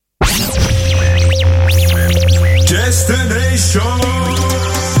Destination.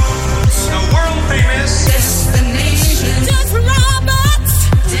 The world famous Destination. Josh Roberts.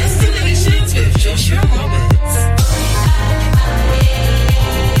 Destination with Joshua Roberts.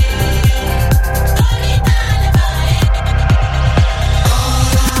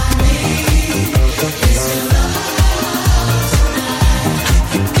 All I need is your love tonight.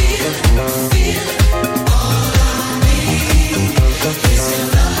 Feel it. All I need is your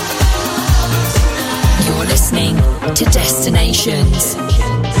love tonight. You're listening to Destinations.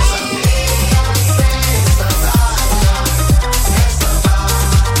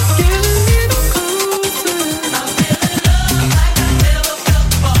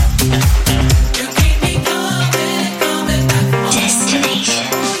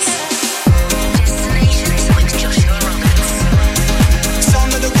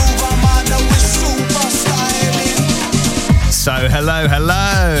 So,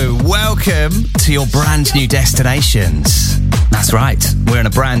 hello. Welcome to your brand new Destinations. That's right. We're in a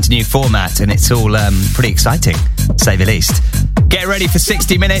brand new format and it's all pretty exciting, to say the least. Get ready for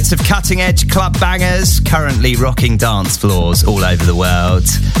 60 minutes of cutting-edge club bangers, currently rocking dance floors all over the world.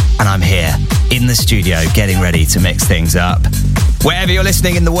 And I'm here in the studio getting ready to mix things up. Wherever you're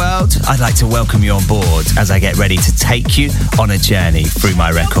listening in the world, I'd like to welcome you on board as I get ready to take you on a journey through my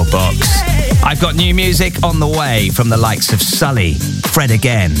record box. I've got new music on the way from the likes of Sully, Fred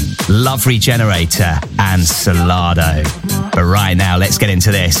Again, Love Regenerator and Solardo. But right now, let's get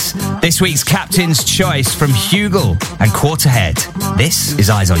into this. This week's Captain's Choice from Hugel and Quarterhead. This is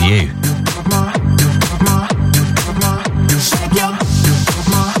Eyes on You.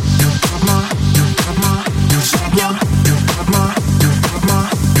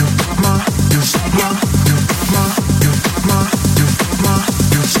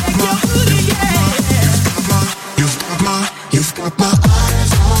 You've got my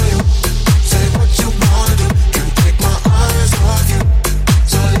eyes on you. Say what you wanna do. Can't take my eyes off you.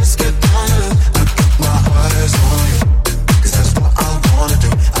 So let's get down to it. I got my eyes on you. 'Cause that's what I wanna do.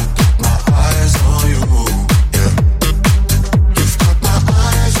 I got my eyes on you. Yeah. You've got my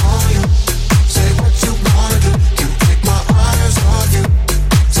eyes on you. Say what you wanna do. Can't take my eyes off you.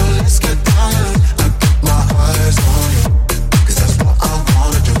 So let's get down to it. I got my eyes on you. 'Cause that's what I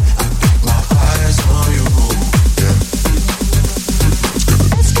wanna do. I got my eyes on you. Yeah.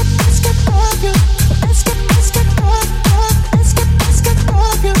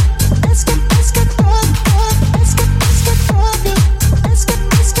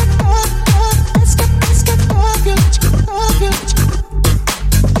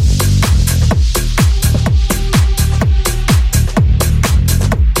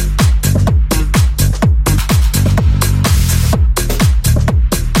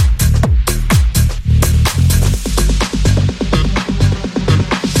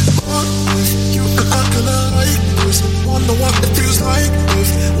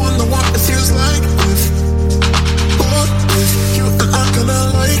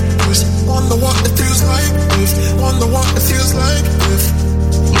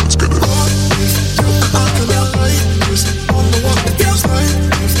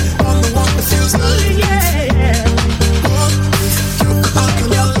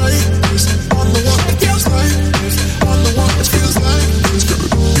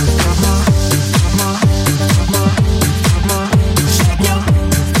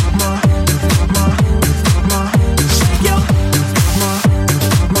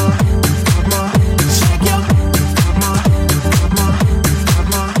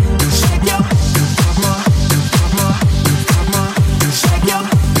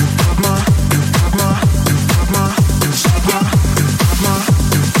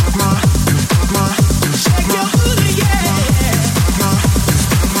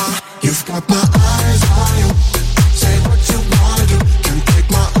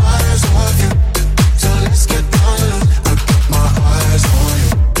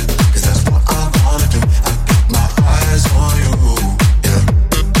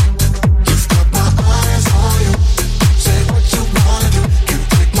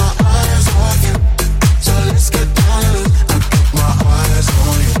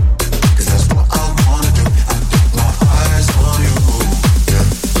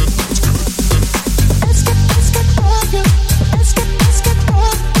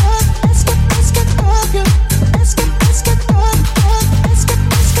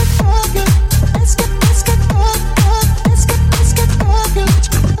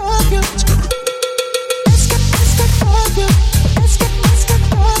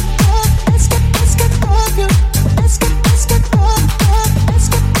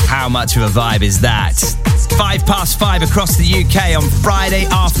 Much of a vibe is that?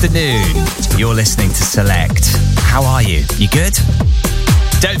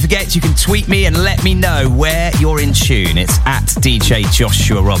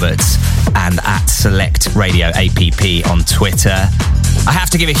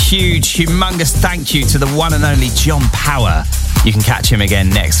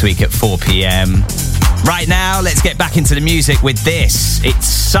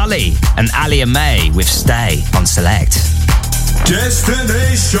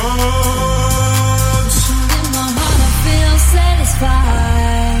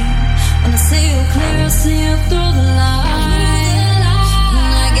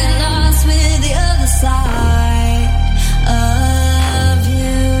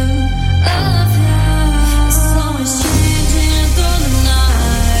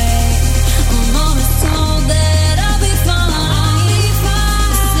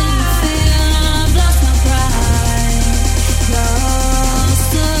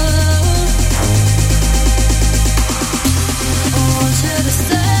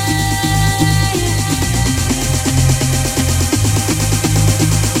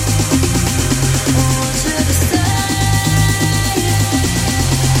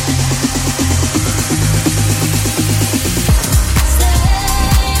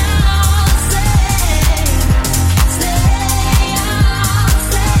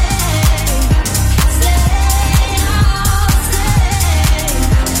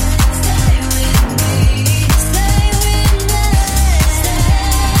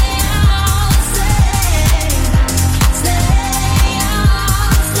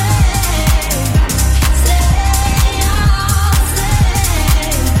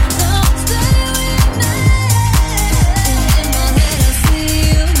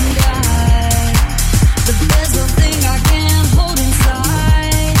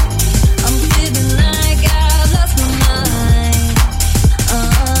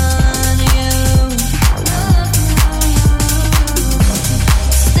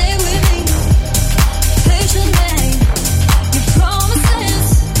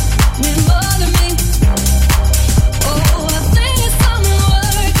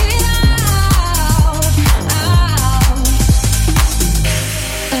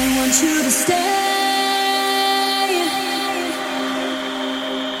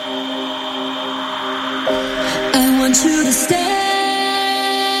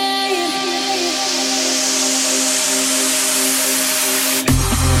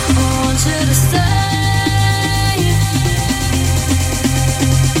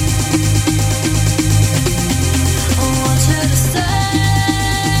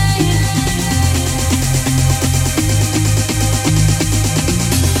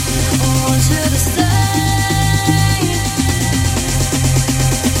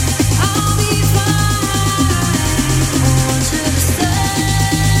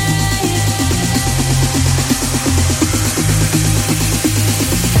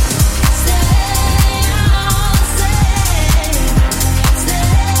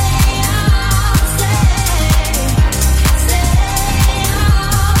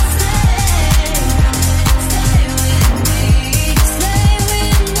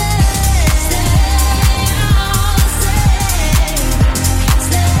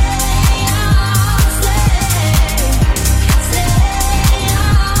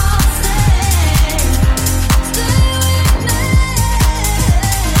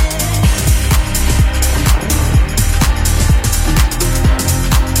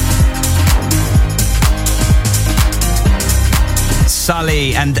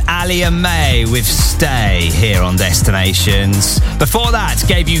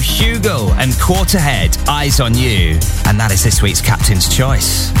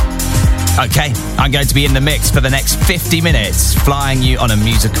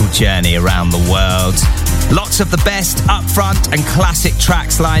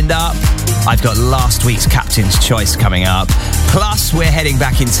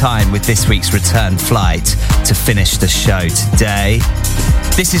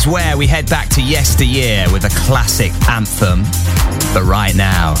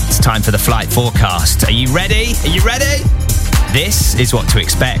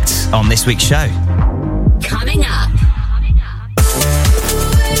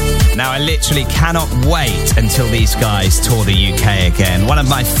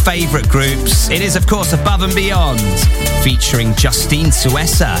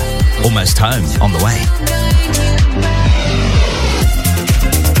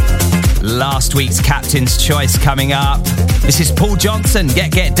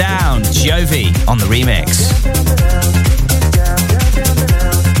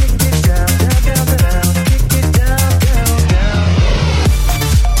 down, down, down, down, kick it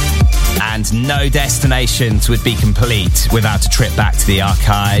as no Destinations would be complete without a trip back to the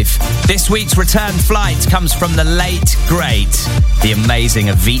archive. This week's return flight comes from the late, great, the amazing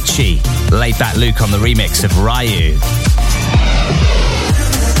Avicii. Laid back Luke on the remix of Ryu.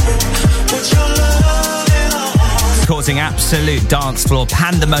 Causing absolute dance floor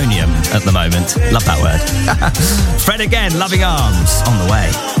pandemonium at the moment. Love that word. Fred again, Loving Arms, on the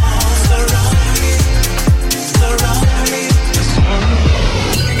way.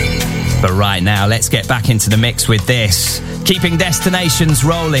 But right now, let's get back into the mix with this. Keeping Destinations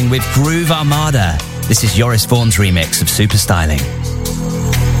rolling with Groove Armada. This is Joris Vaughn's remix of Super Styling.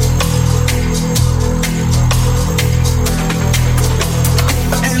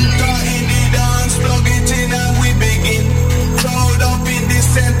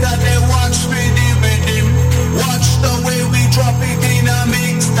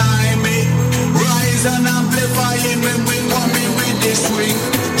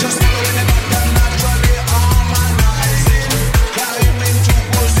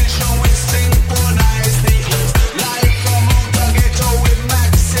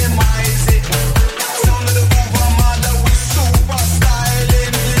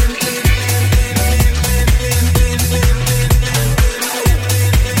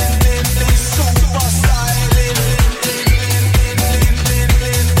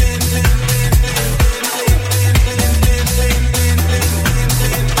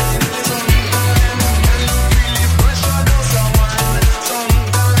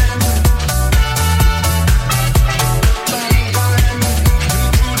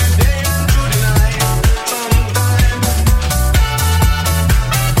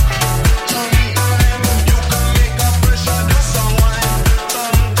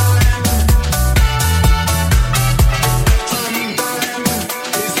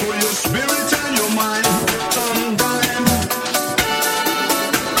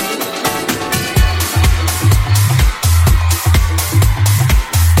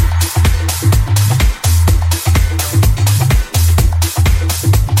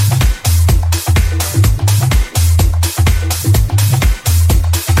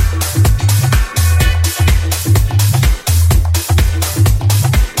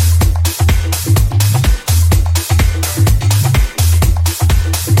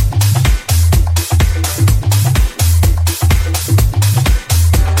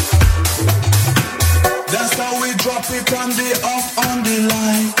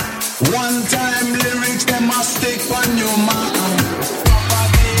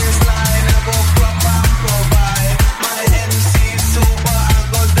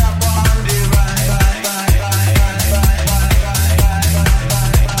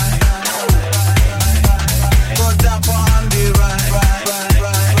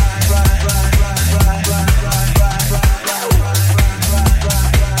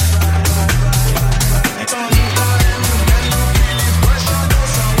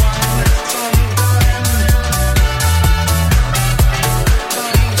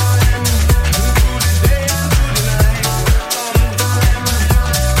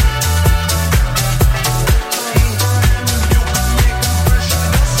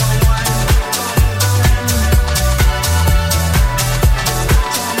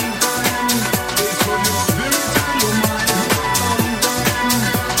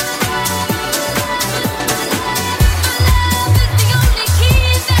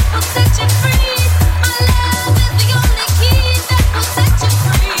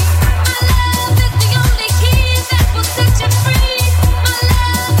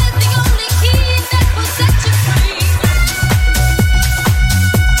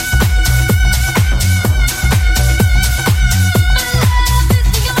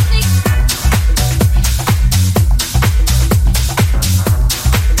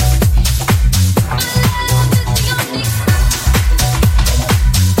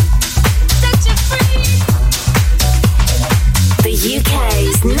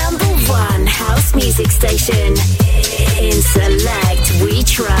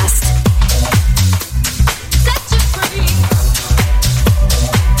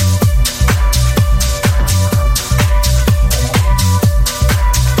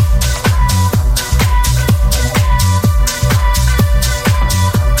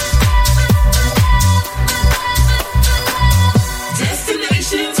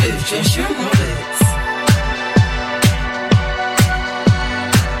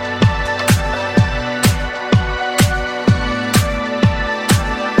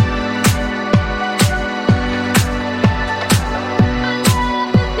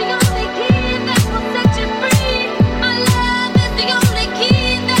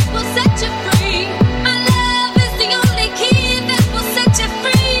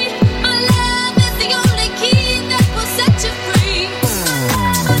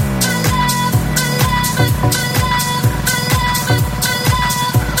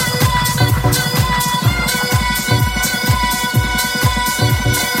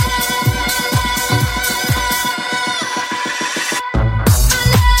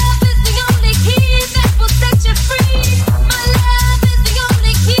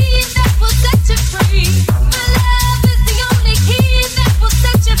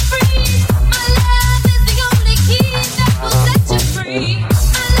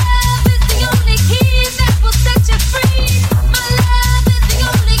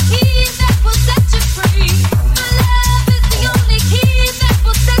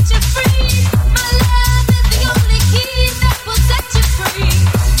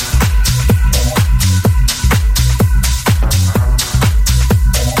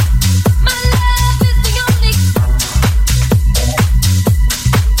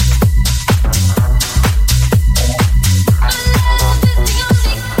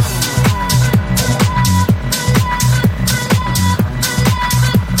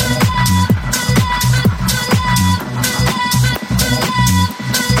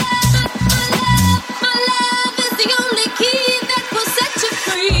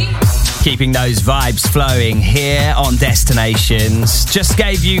 Keeping those vibes flowing here on Destinations. Just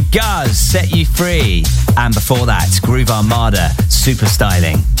gave you Guz, Set You Free. And before that, Groove Armada, Super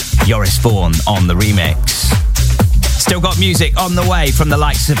Styling. Joris Vaughan on the remix. Still got music on the way from the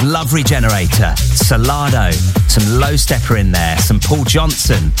likes of Love Regenerator, Salado, some Low Stepper in there, some Paul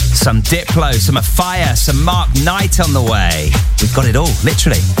Johnson, some Diplo, some Afire, some Mark Knight on the way. We've got it all,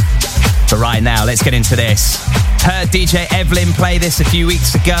 literally. But right now, let's get into this. Heard DJ Evelyn play this a few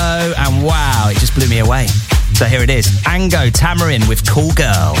weeks ago, and wow, it just blew me away. So here it is, Ango Tamarin with Cool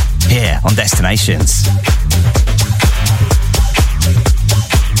Girl, here on Destinations.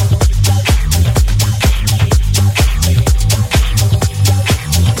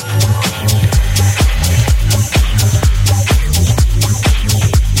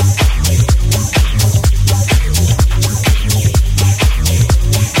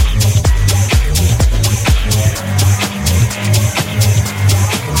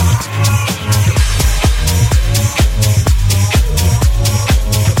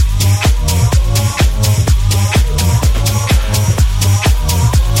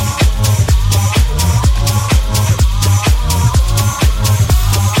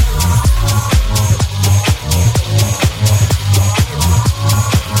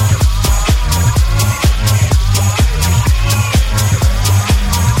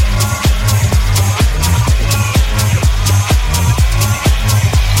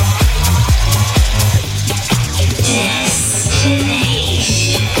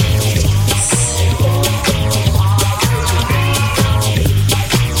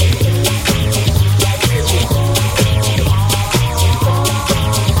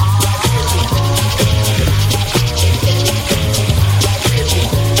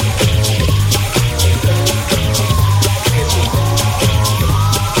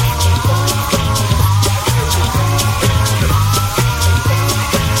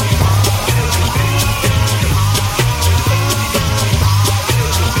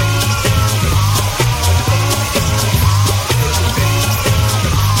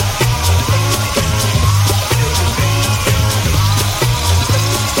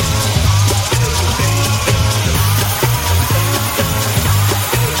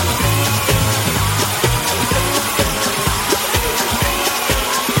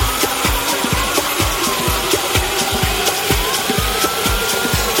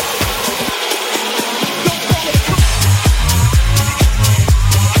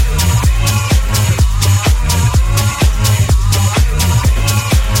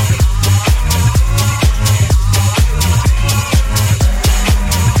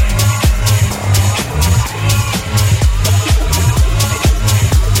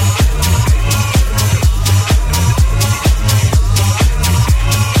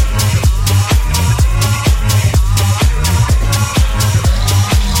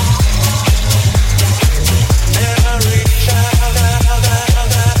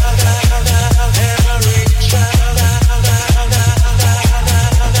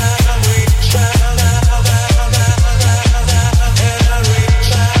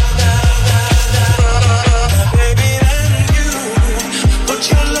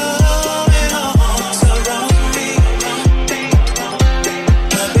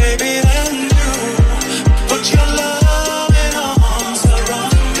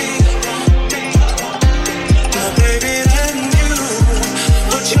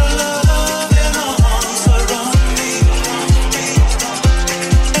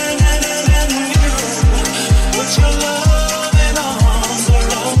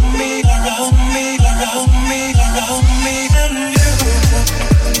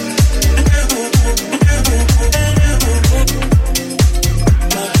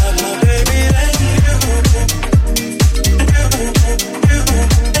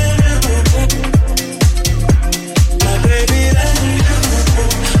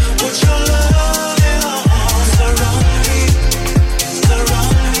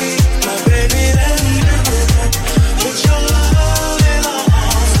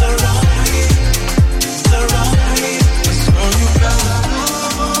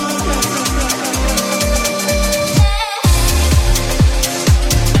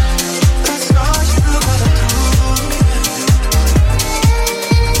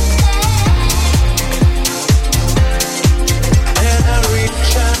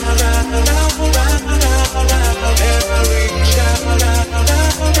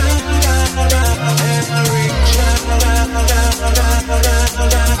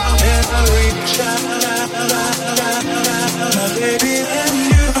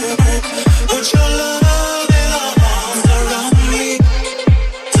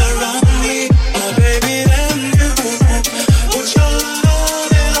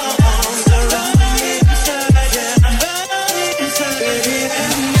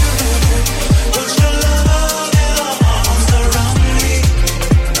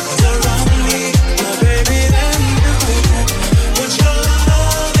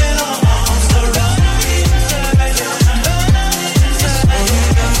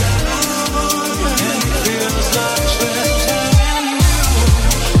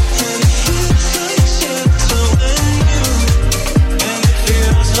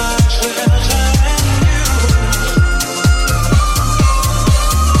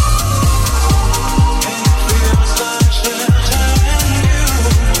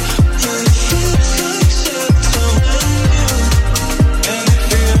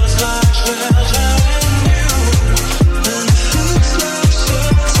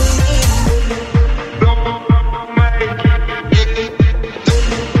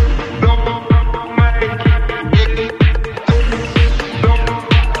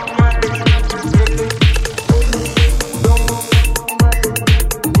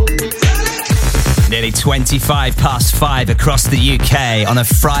 25 past 5 across the UK on a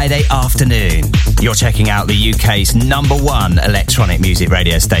Friday afternoon. You're checking out the UK's #1 electronic music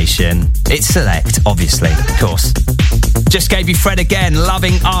radio station. It's Select, obviously, of course. Just gave you Fred again,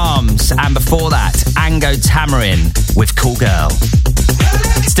 Loving Arms, and before that, Ango Tamarin with Cool Girl.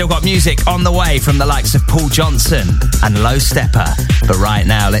 Still got music on the way from the likes of Paul Johnson and Low Stepper. But right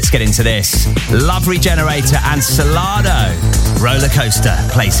now, let's get into this. Love Regenerator and Solardo. Roller Coaster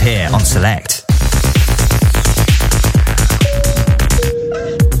plays here on Select.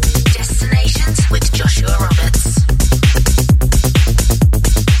 Destinations with Joshua Roberts.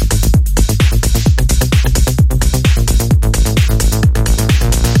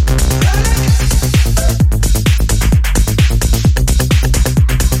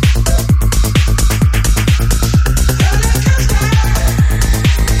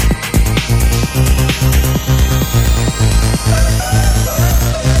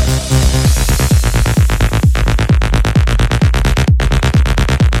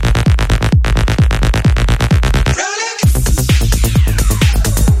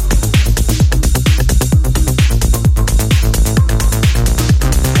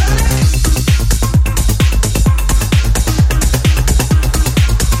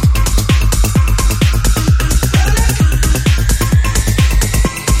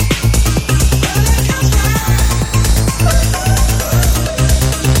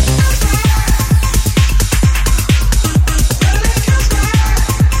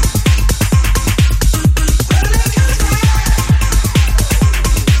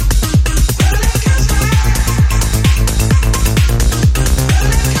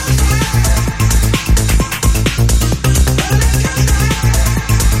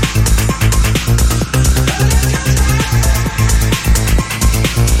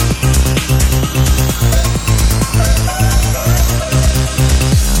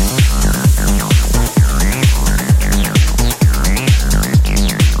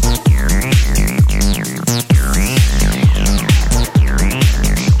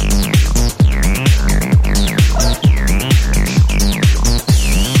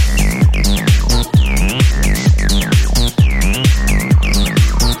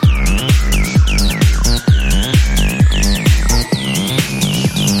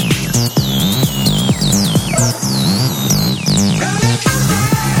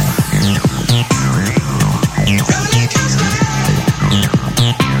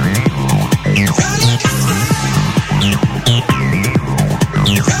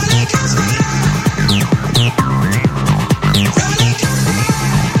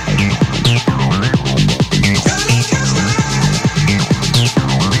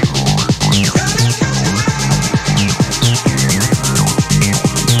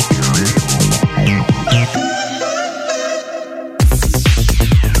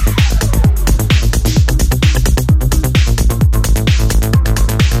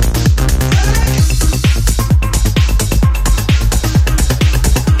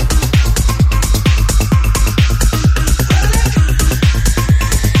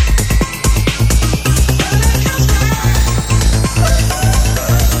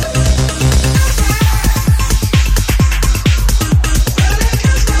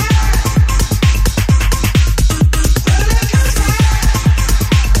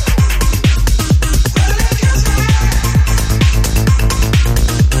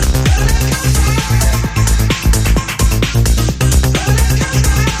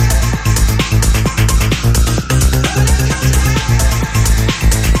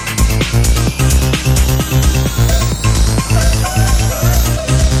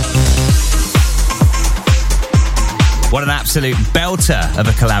 Absolute belter of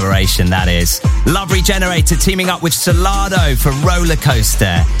a collaboration, that is. Love Regenerator teaming up with Solardo for Roller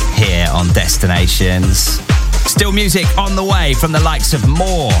Coaster here on Destinations. Still music on the way from the likes of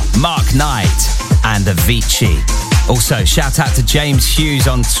Moore, Mark Knight and Avicii. Also, shout out to James Hughes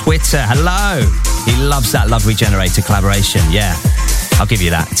on Twitter. Hello. He loves that Love Regenerator collaboration. Yeah, I'll give you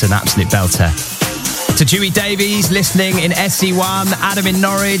that. It's an absolute belter. To Dewey Davies listening in SE1, Adam in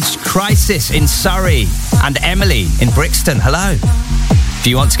Norwich, Crisis in Surrey, and Emily in Brixton. Hello. If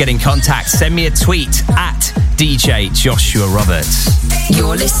you want to get in contact, send me a tweet at DJ Joshua Roberts.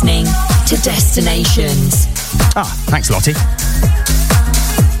 You're listening to Destinations. Thanks, Lottie.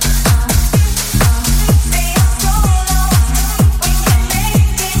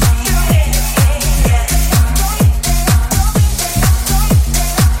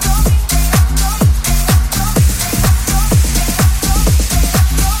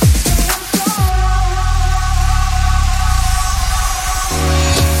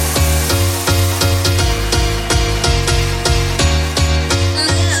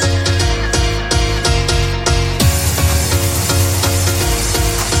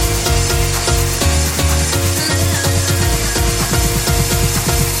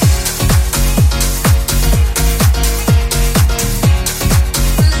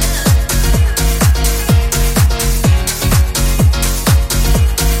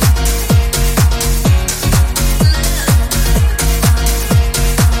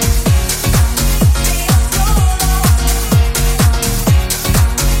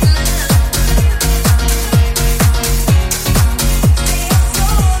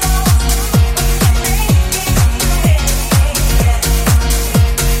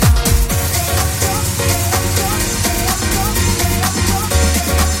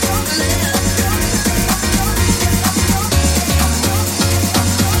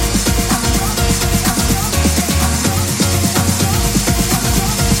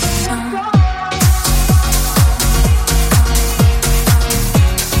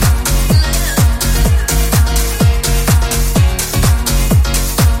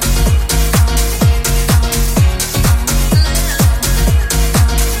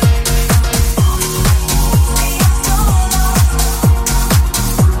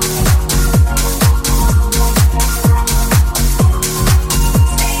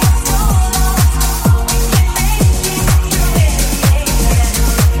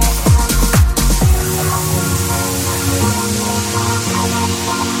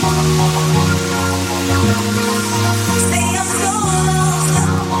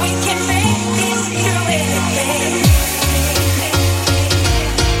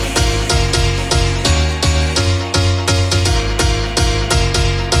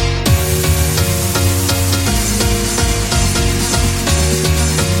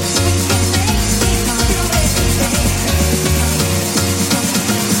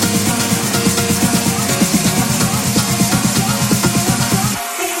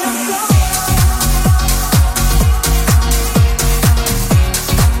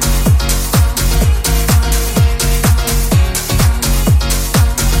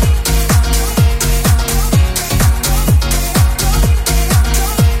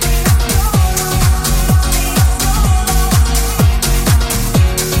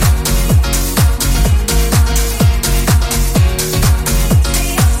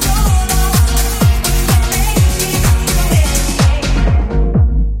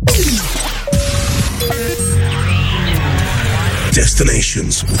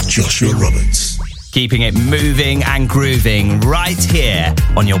 Destinations with Joshua Roberts. Keeping it moving and grooving right here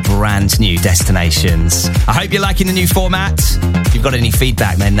on your brand new Destinations. I hope you're liking the new format. If you've got any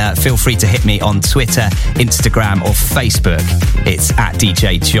feedback, then feel free to hit me on Twitter, Instagram or Facebook. It's at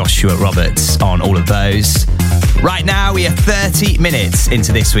DJ Joshua Roberts on all of those. Right now, we are 30 minutes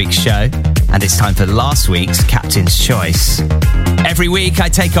into this week's show, and it's time for last week's Captain's Choice. Every week, I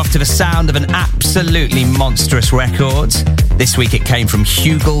take off to the sound of an absolutely monstrous record. This week, it came from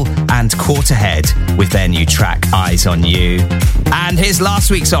Hugel and Quarterhead with their new track, Eyes on You. And here's last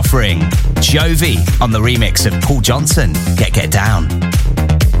week's offering, Jovi on the remix of Paul Johnson, Get Down.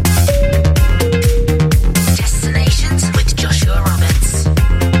 Destinations with Joshua Roberts.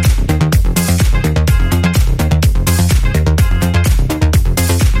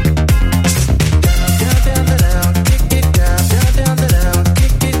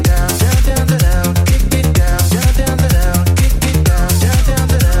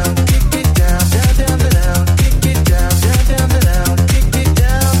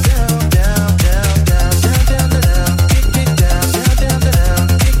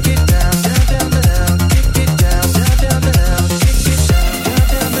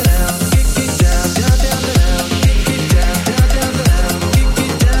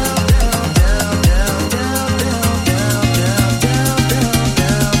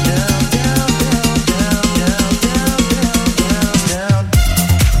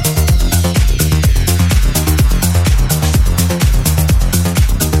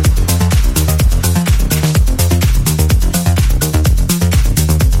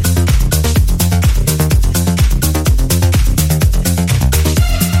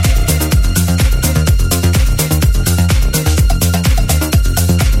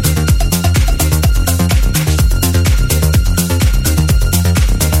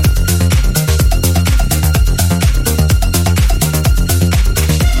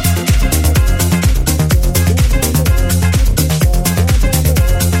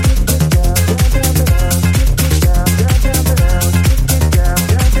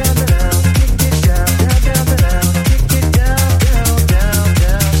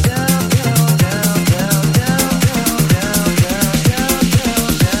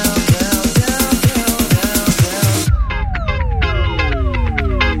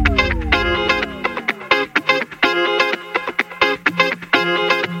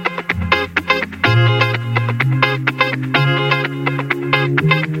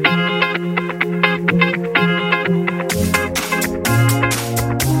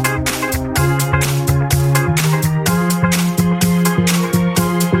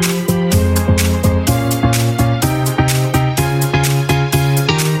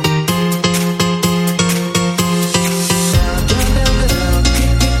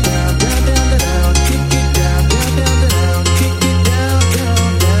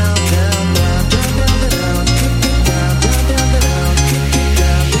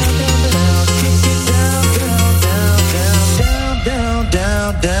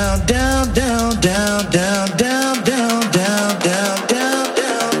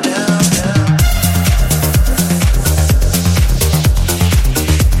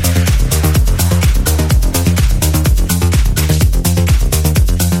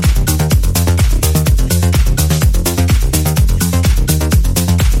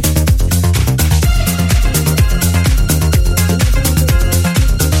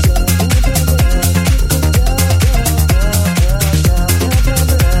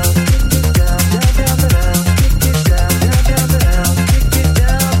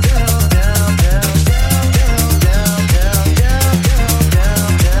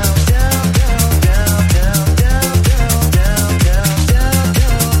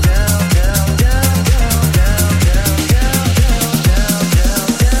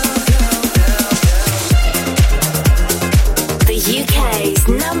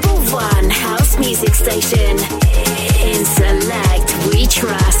 station. In Select, we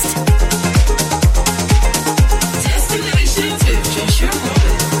trust. Destinations with Joshua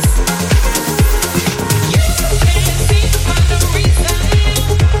Roberts.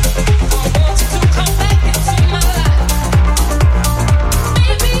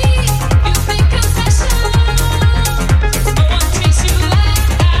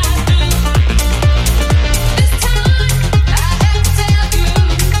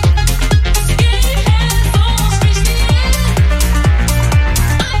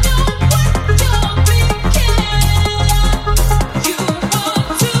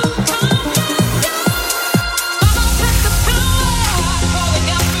 To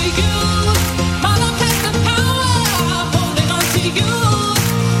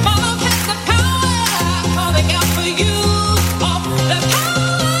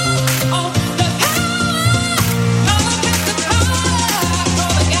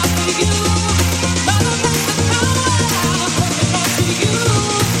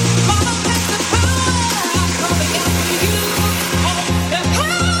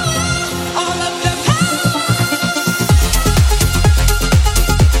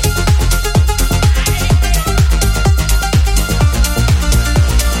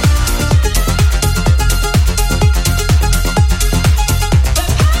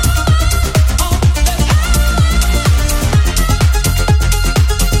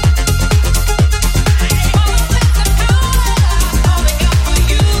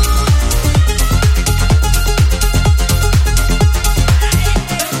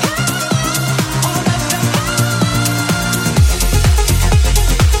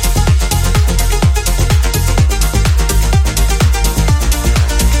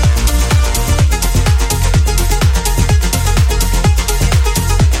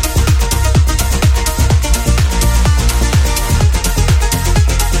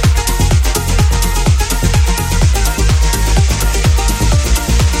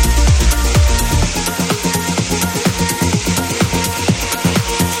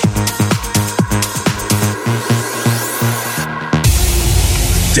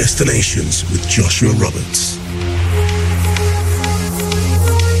Destinations with Joshua Roberts.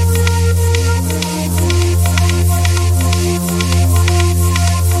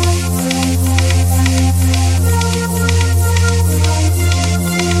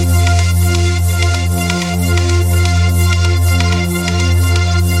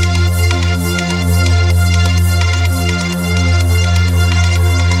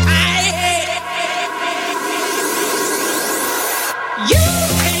 You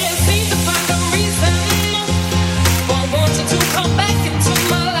can't seem to find a reason for wanting to come back into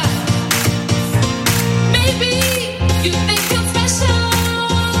my life. Maybe you think you're special,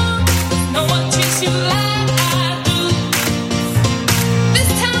 but no one treats you like I do. This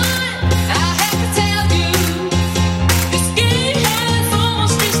time I have to tell you, this game has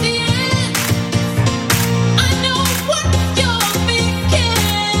almost reached the end. I know what you're thinking.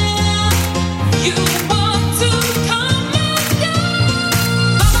 You want to come and go.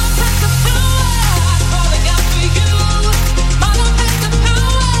 Mama has the power, calling out for you. Mama has the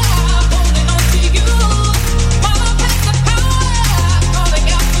power, holding on to you. Mama has the power, calling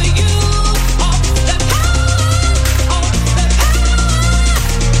out for you. All the power, all the power.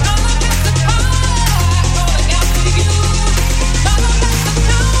 Mama has the power, calling out for you. Mama has the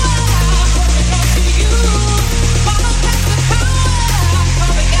power, holding on to you. Mama has the power,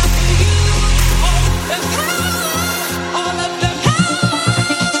 calling out for you. All the power, all of the power.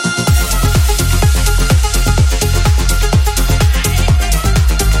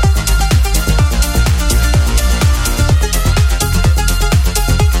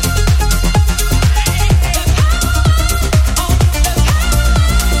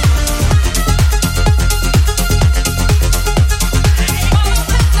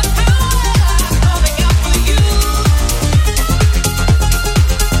 Calling out for you.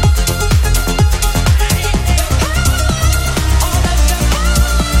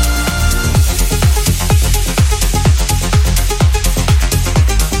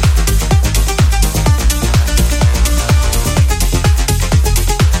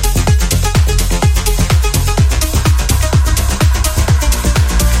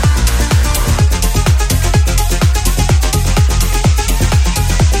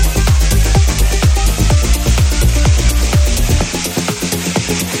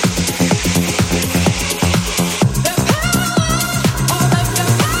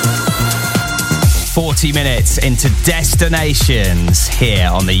 40 minutes into Destinations here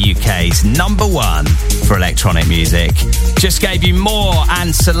on the UK's number one for electronic music. Just gave you more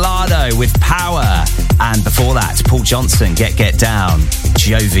and Solado with Power. And before that, Paul Johnson, Get Down,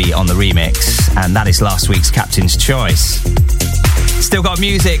 Jovi on the remix. And that is last week's Captain's Choice. Still got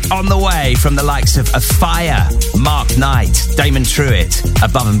music on the way from the likes of Fire, Mark Knight, Damon Truitt,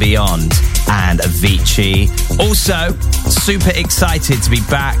 Above and Beyond, and Avicii. Also, super excited to be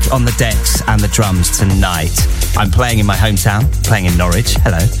back on the decks and the drums tonight. I'm playing in my hometown, playing in Norwich,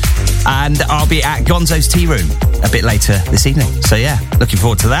 hello. And I'll be at Gonzo's Tea Room a bit later this evening. So yeah, looking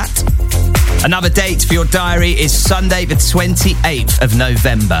forward to that. Another date for your diary is Sunday the 28th of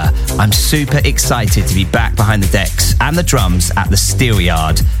November. I'm super excited to be back behind the decks and the drums at the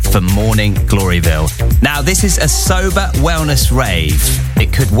Steelyard for Morning Gloryville. Now, this is a sober wellness rave.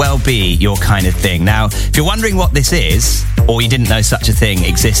 It could well be your kind of thing. Now, if you're wondering what this is, or you didn't know such a thing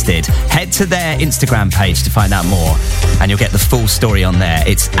existed, head to their Instagram page to find out more, and you'll get the full story on there.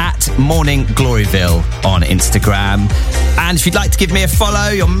 It's at Morning Gloryville on Instagram. And if you'd like to give me a follow,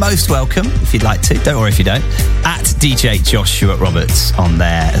 you're most welcome. If you'd like to, don't worry if you don't. At DJ Joshua Roberts on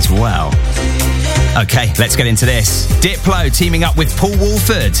there as well. Okay, let's get into this. Diplo teaming up with Paul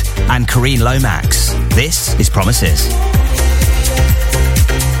Woolford and Kareen Lomax. This is Promises.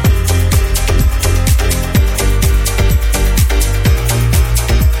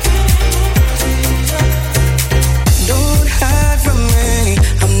 Don't hide from me.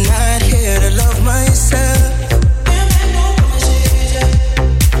 I'm not here to love myself.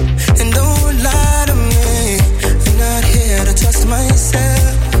 And don't lie to me. I'm not here to trust myself.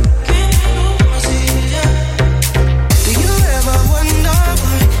 Do you ever wonder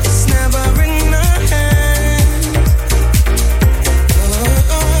why it's never in my hands?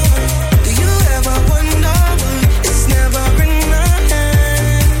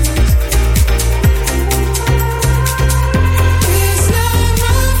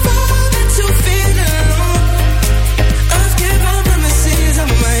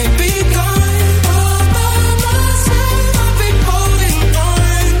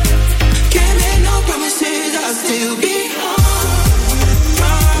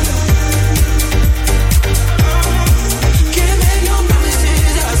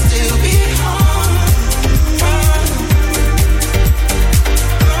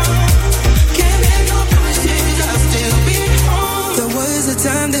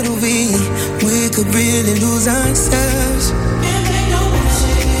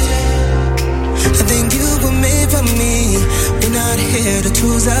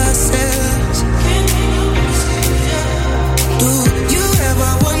 lose ourselves. Do you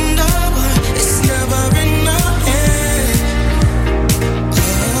ever wonder why it's never in our hands? Oh,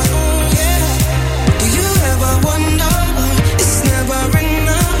 yeah. Do you ever wonder why it's never in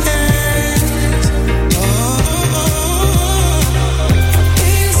our hands? Oh,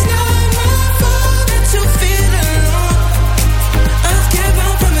 it's not my fault that you feel alone. I've kept my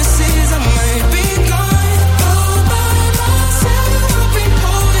promises, I might be gone all by myself. I've been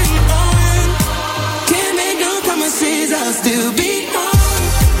holding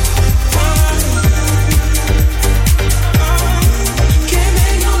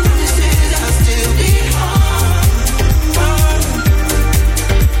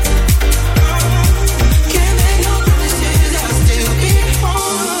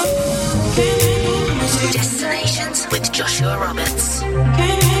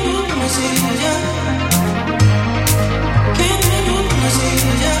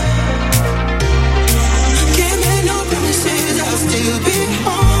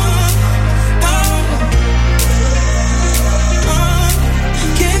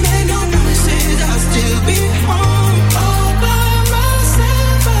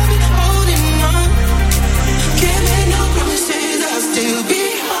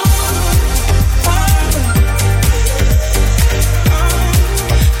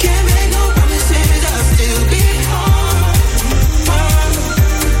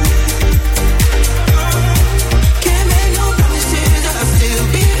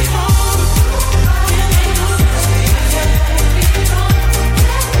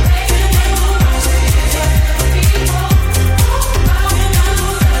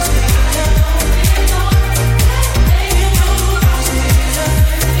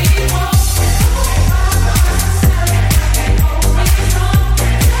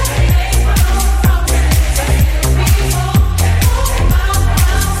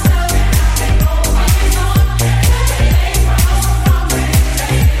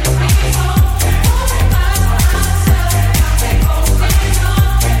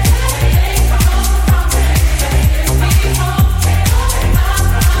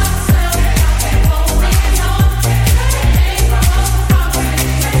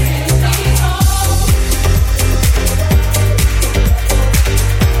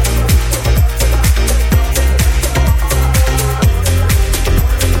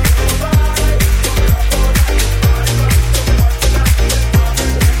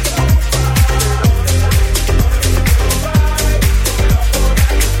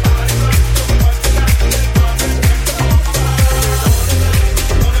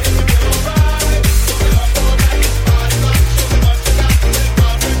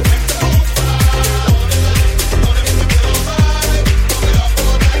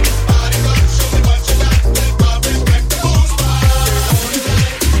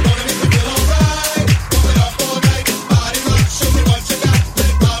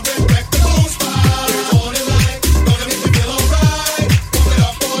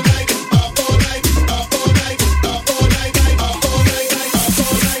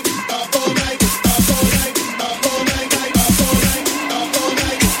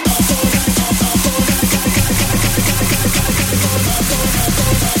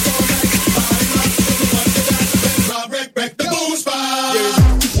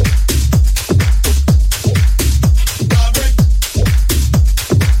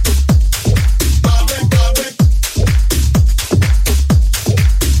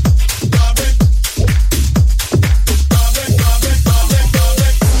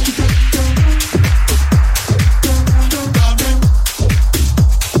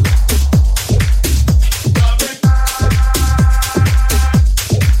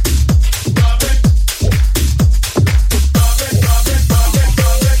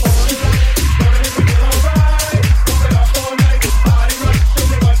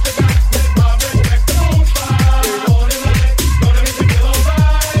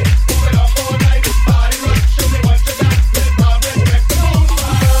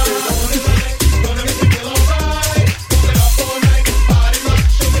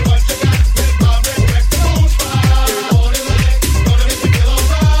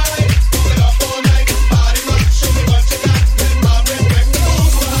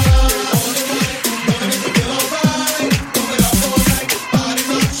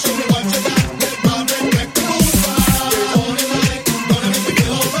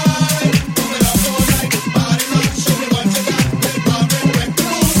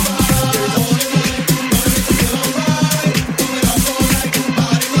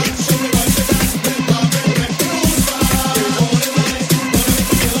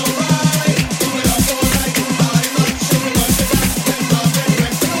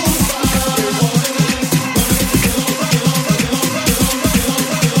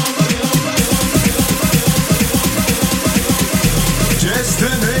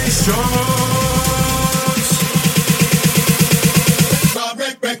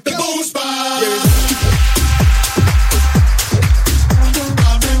Wreck the boom spot.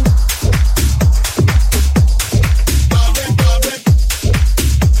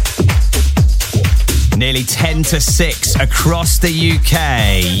 Nearly 10 to 6 across the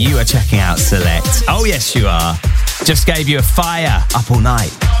UK. You are checking out Select. Oh, yes, you are. Just gave you a fire up all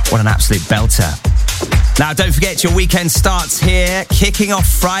night. What an absolute belter. Now, don't forget your weekend starts here. Kicking off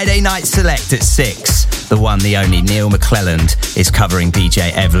Friday Night Select at 6. The one, the only Neil McClelland is covering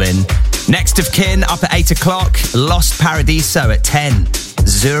DJ Evelyn. Next of Kin up at 8 o'clock. Lost Paradiso at 10.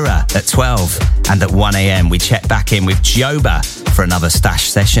 Zura at 12. And at 1 a.m. we check back in with Joba for another Stash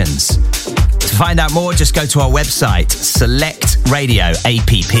Sessions. To find out more, just go to our website,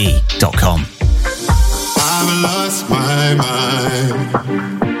 selectradioapp.com. I've lost my mind.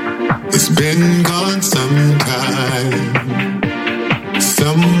 It's been gone some time.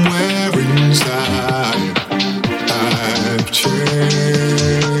 Somewhere inside, I've changed.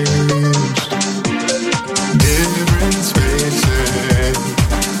 Different spaces,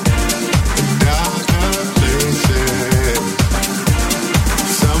 darker places.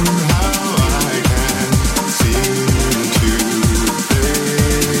 Somehow I can seem to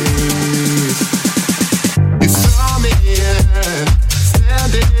face. You saw me, yeah,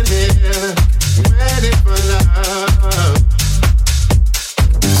 standing here, waiting for love.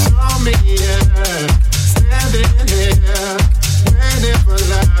 You saw me, yeah, standing here, waiting for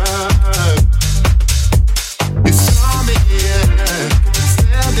love. You saw me, yeah,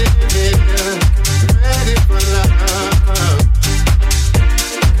 standing here, waiting for love.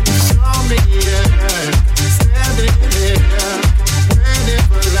 You saw me, yeah, standing here, waiting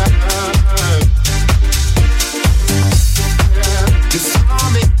for love. You saw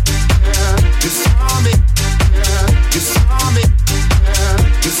me, yeah, you saw me, yeah, you saw me, yeah,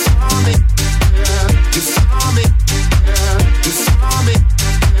 you saw me, yeah, you saw me, yeah, you saw me, yeah, you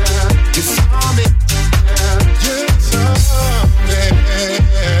saw me, yeah,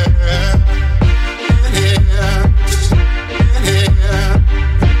 you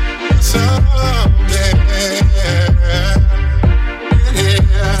saw me,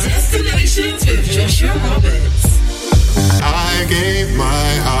 Destinations with Joshua Roberts. I gave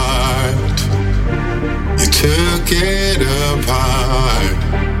my heart, you took it apart.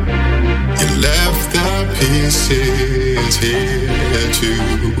 You left the pieces here to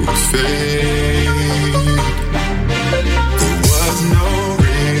fade. There was no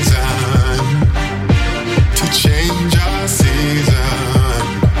reason to change our season,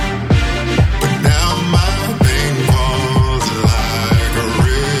 but now my pain falls like a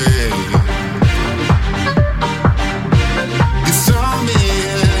rain. You saw me,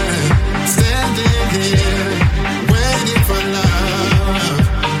 yeah, standing here, waiting for love.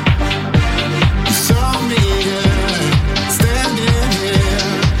 You saw me, yeah, standing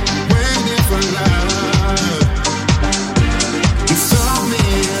here, waiting for love. You saw me,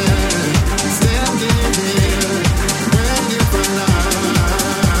 yeah, standing here, waiting for love.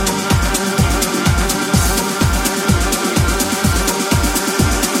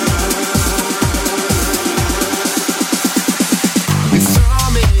 You saw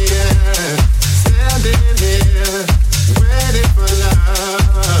me, yeah, standing here, waiting for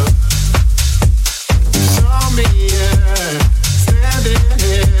love. You saw me, yeah, standing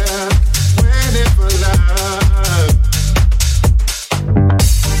here, waiting for love.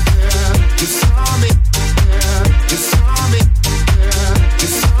 Yeah, you saw me, yeah, you saw me, yeah, you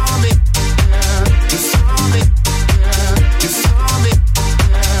saw me, yeah, you saw me, yeah, you saw me,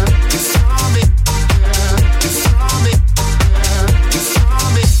 yeah, you saw me, yeah, you saw me, yeah, you saw me,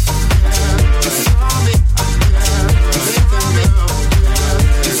 yeah, you saw me, yeah, you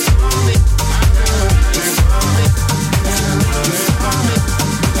saw me,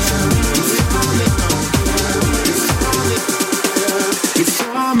 you saw me, you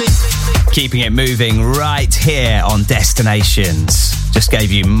saw me. Keeping it moving right here on Destinations. Just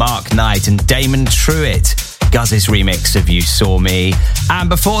gave you Mark Knight and Damon Truitt, Guz's remix of You Saw Me. And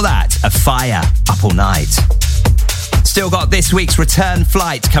before that, A Fire, Up All Night. Still got this week's return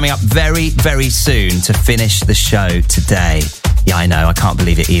flight coming up very, very soon to finish the show today. Yeah, I know, I can't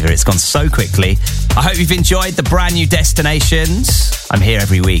believe it either. It's gone so quickly. I hope you've enjoyed the brand new Destinations. I'm here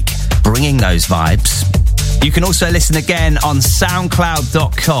every week, bringing those vibes. You can also listen again on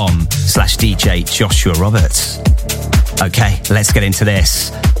soundcloud.com/DJ Joshua Roberts. Okay, let's get into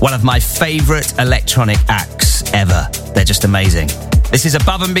this. One of my favourite electronic acts ever. They're just amazing. This is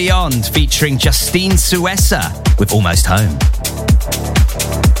Above and Beyond featuring Justine Suessa with Almost Home.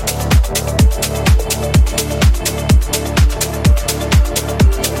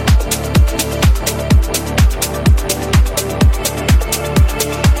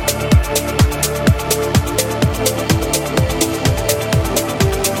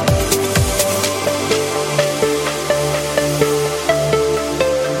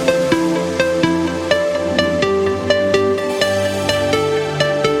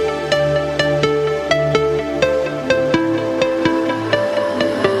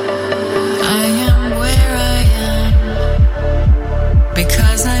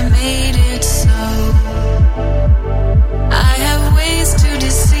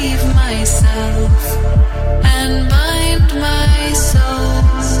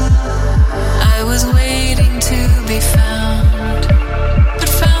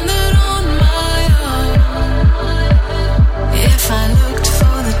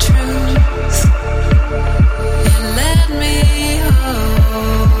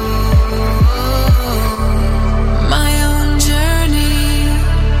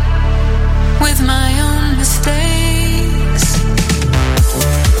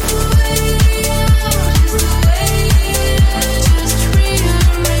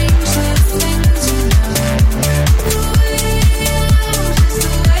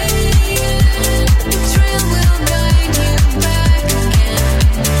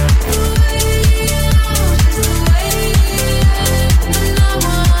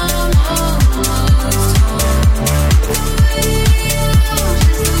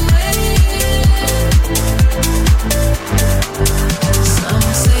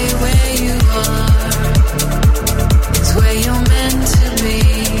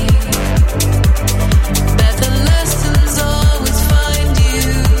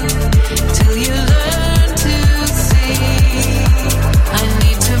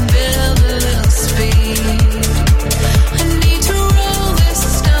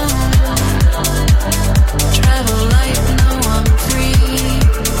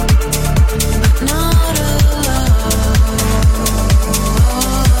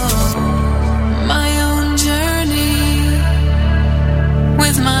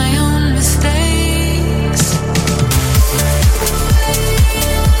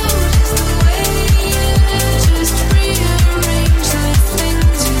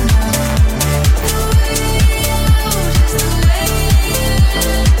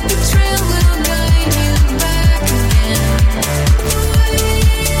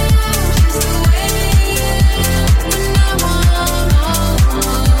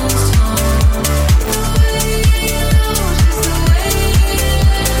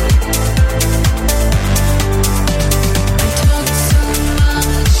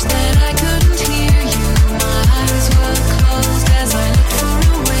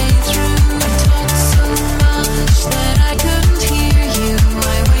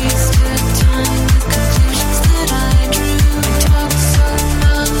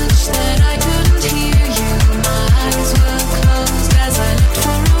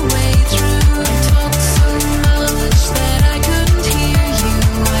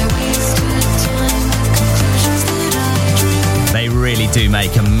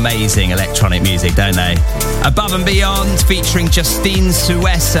 amazing electronic music, don't they? Above and Beyond featuring Justine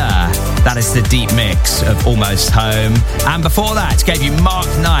Suessa. That is the deep mix of Almost Home. And before that, gave you Mark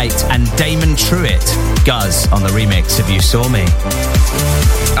Knight and Damon Truitt, Guz on the remix of You Saw Me.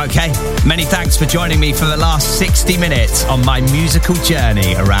 Okay, many thanks for joining me for the last 60 minutes on my musical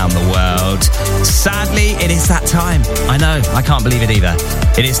journey around the world. Sadly, it is that time. I know, I can't believe it either.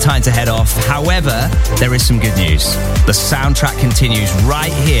 It is time to head off. However, there is some good news. The soundtrack continues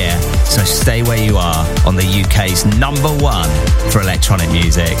right here, so stay where you are on the UK's #1 for electronic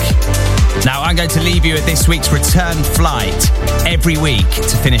music. Now, I'm going to leave you with this week's return flight. Every week,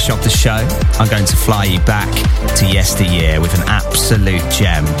 to finish off the show, I'm going to fly you back to yesteryear with an absolute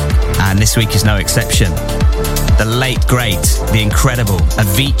gem. And this week is no exception. The late, great, the incredible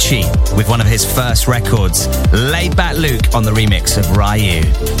Avicii with one of his first records, Laid Back Luke on the remix of Ryu.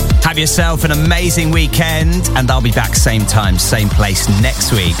 Have yourself an amazing weekend, and I'll be back same time, same place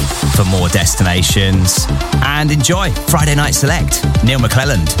next week for more destinations. And enjoy Friday Night Select. Neil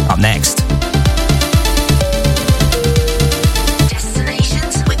McClelland up next.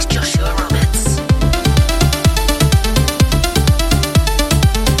 Destinations with Joshua Roberts.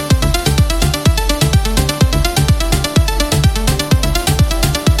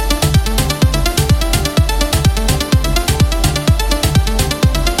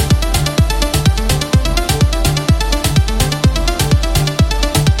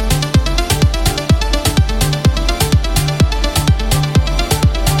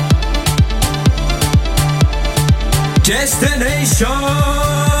 Destination